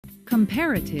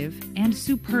Comparative and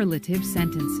superlative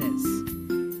sentences.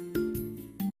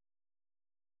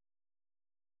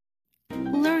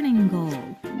 Learning goal.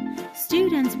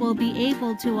 Students will be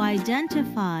able to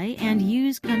identify and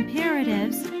use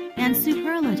comparatives and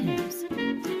superlatives.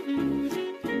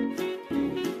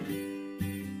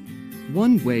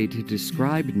 One way to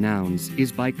describe nouns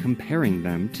is by comparing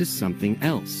them to something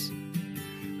else.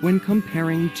 When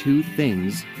comparing two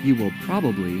things, you will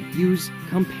probably use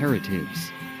comparatives.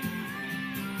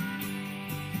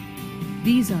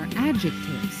 These are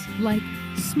adjectives like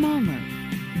smaller,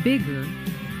 bigger,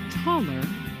 taller,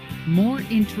 more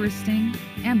interesting,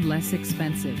 and less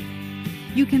expensive.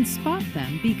 You can spot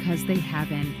them because they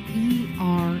have an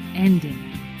ER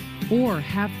ending or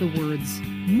have the words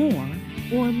more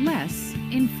or less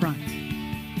in front.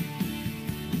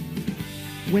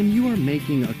 When you are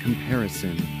making a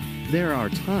comparison, there are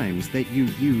times that you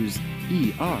use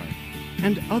ER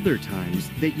and other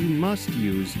times that you must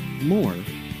use more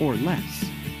or less.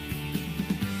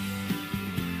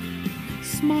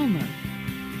 Smaller,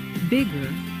 bigger,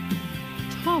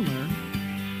 taller,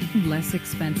 less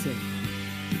expensive,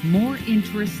 more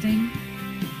interesting.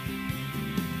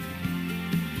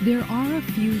 There are a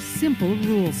few simple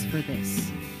rules for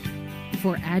this.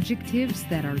 For adjectives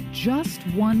that are just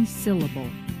one syllable,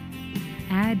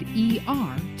 add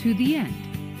ER to the end.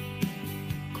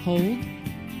 Cold,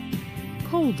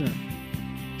 colder.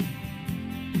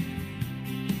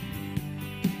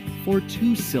 For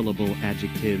two-syllable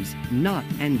adjectives not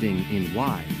ending in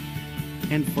Y,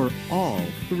 and for all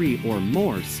three or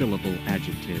more syllable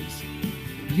adjectives,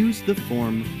 use the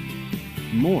form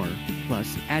more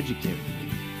plus adjective.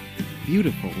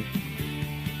 Beautiful,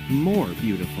 more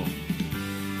beautiful.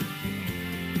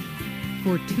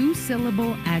 For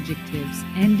two-syllable adjectives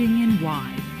ending in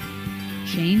Y,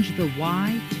 change the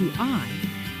Y to I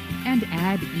and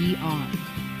add ER.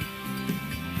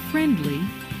 Friendly,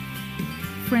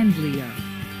 friendlier.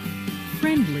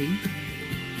 Friendly,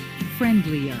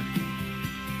 friendlier.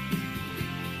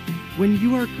 When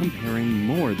you are comparing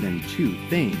more than two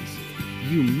things,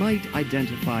 you might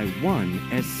identify one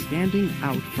as standing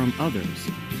out from others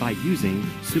by using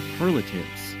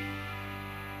superlatives.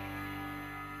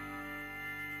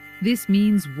 This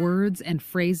means words and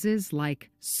phrases like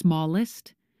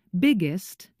smallest,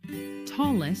 biggest,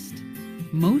 tallest,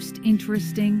 most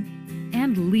interesting,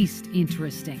 and least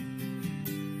interesting.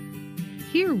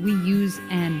 Here we use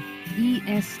an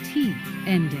EST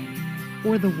ending,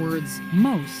 or the words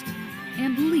most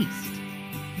and least.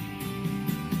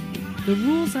 The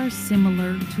rules are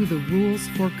similar to the rules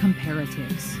for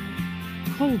comparatives.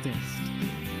 Coldest,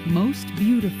 most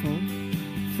beautiful,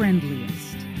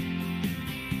 friendliest.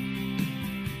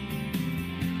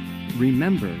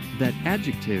 Remember that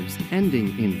adjectives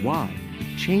ending in Y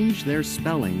change their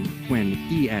spelling when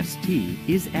EST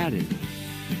is added.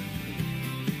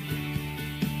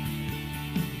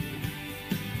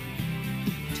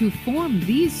 To form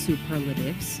these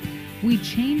superlatives, we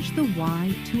change the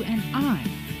Y to an I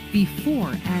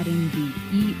before adding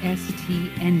the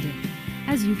EST ending,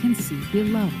 as you can see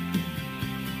below.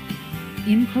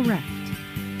 Incorrect.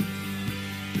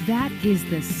 That is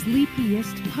the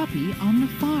sleepiest puppy on the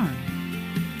farm.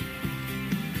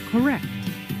 Correct.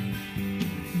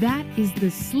 That is the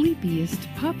sleepiest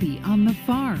puppy on the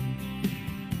farm.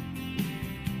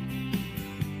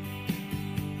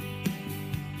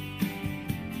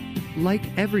 Like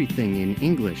everything in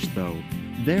English, though,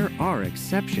 there are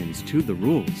exceptions to the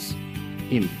rules.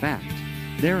 In fact,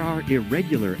 there are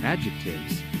irregular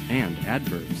adjectives and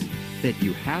adverbs that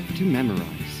you have to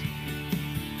memorize.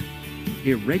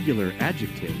 Irregular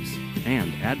adjectives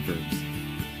and adverbs.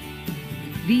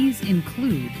 These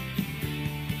include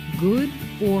good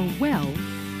or well,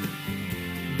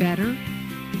 better,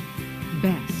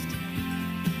 best,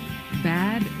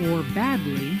 bad or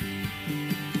badly,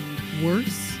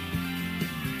 worse,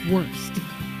 worst,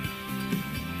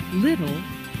 little,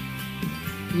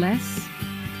 less,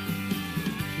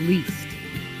 least.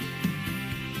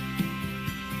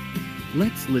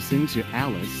 Let's listen to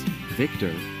Alice,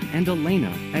 Victor, and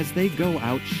Elena as they go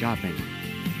out shopping.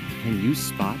 Can you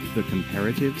spot the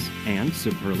comparatives and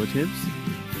superlatives?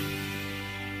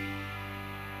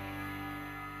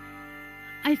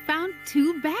 I found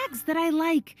two bags that I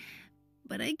like,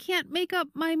 but I can't make up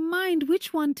my mind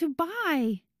which one to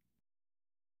buy.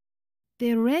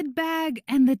 The red bag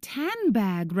and the tan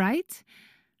bag, right?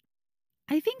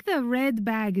 I think the red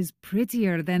bag is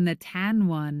prettier than the tan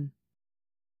one.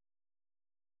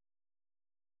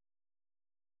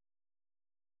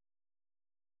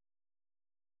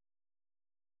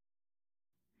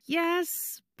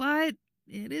 Yes, but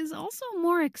it is also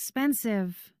more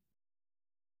expensive.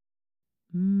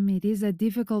 It is a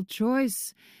difficult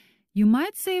choice. You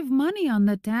might save money on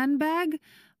the tan bag,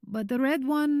 but the red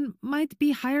one might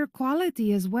be higher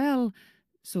quality as well,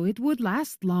 so it would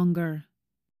last longer.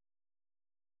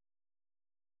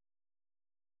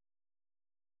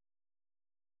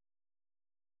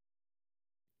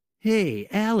 Hey,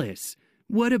 Alice,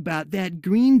 what about that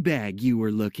green bag you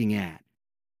were looking at?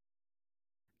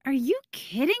 Are you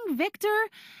kidding, Victor?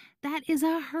 That is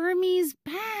a Hermes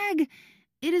bag.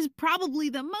 It is probably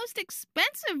the most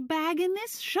expensive bag in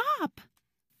this shop.